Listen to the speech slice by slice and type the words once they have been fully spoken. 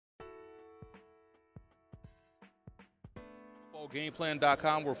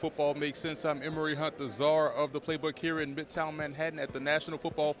Gameplan.com, where football makes sense. I'm Emory Hunt, the czar of the playbook here in Midtown Manhattan at the National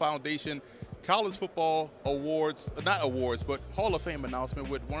Football Foundation College Football Awards, not awards, but Hall of Fame announcement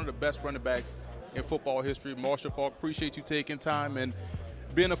with one of the best running backs in football history, Marshall Faulk. Appreciate you taking time and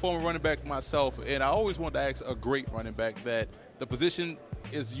being a former running back myself. And I always wanted to ask a great running back that the position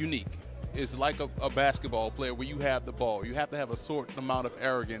is unique. It's like a basketball player where you have the ball. You have to have a certain amount of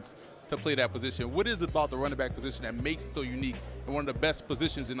arrogance to play that position. What is it about the running back position that makes it so unique and one of the best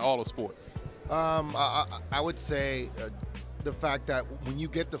positions in all of sports? I would say the fact that when you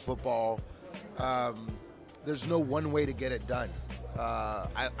get the football, there's no one way to get it done.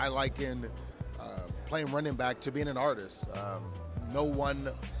 I liken playing running back to being an artist. No one,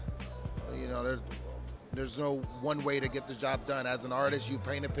 there's no one way to get the job done. As an artist, you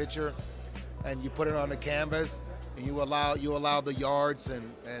paint a picture and you put it on the canvas, and you allow the yards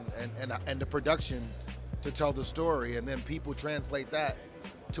and the production to tell the story, and then people translate that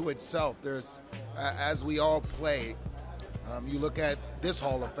to itself. There's, as we all play, you look at this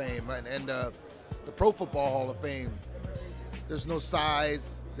Hall of Fame and the Pro Football Hall of Fame. There's no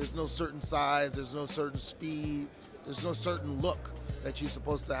size, there's no certain size, there's no certain speed, there's no certain look that you're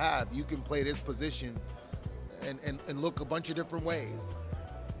supposed to have. You can play this position and look a bunch of different ways.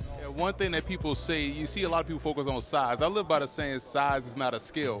 Yeah, one thing that people say, you see a lot of people focus on size. I live by the saying size is not a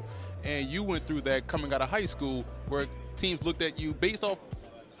skill. And you went through that coming out of high school where teams looked at you based off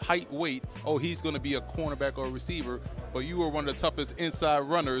height, weight. Oh, he's going to be a cornerback or a receiver. But you were one of the toughest inside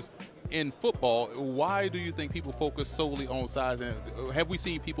runners in football. Why do you think people focus solely on size? And have we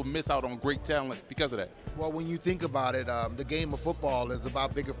seen people miss out on great talent because of that? Well, when you think about it, the game of football is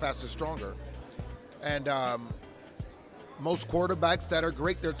about bigger, faster, stronger. And most quarterbacks that are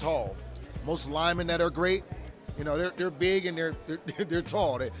great, they're tall. Most linemen that are great, they're big and they're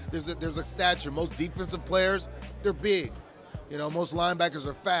tall. There's a stature. Most defensive players, they're big. Most linebackers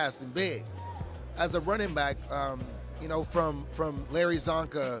are fast and big. As a running back, from Larry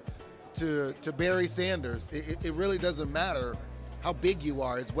Zonka to Barry Sanders, it really doesn't matter how big you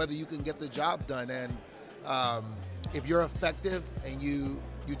are. It's whether you can get the job done. And if you're effective and you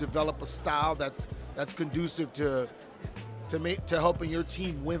develop a style that's conducive to helping your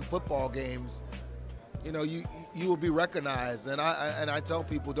team win football games, you will be recognized. And I tell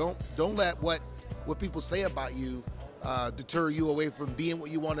people, don't let what people say about you deter you away from being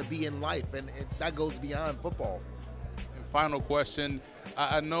what you want to be in life, and that goes beyond football. And final question,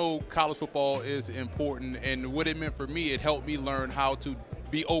 I know college football is important, and what it meant for me, it helped me learn how to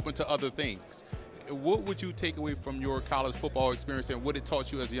be open to other things. What would you take away from your college football experience and what it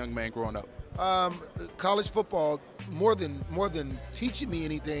taught you as a young man growing up? College football, more than teaching me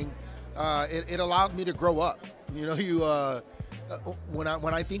anything, it allowed me to grow up.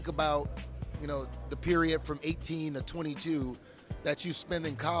 When I think about the period from 18 to 22 that you spend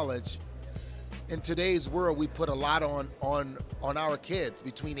in college, in today's world we put a lot on our kids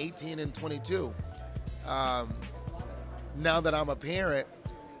between 18 and 22. Now that I'm a parent,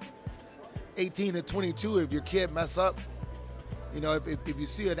 18 to 22, if your kid mess up, if you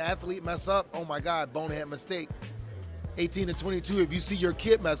see an athlete mess up, oh my God, bonehead mistake. 18 to 22, if you see your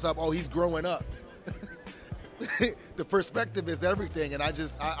kid mess up, oh, he's growing up. The perspective is everything, and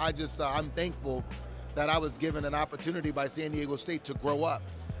I'm thankful that I was given an opportunity by San Diego State to grow up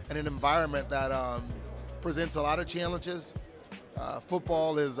in an environment that presents a lot of challenges.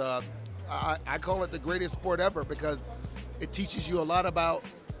 Football is, I call it the greatest sport ever because it teaches you a lot about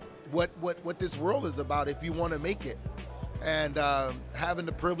what this world is about if you want to make it. And having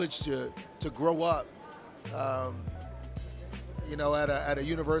the privilege to grow up, at a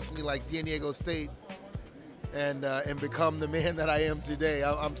university like San Diego State and become the man that I am today,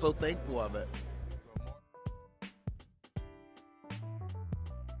 I'm so thankful of it.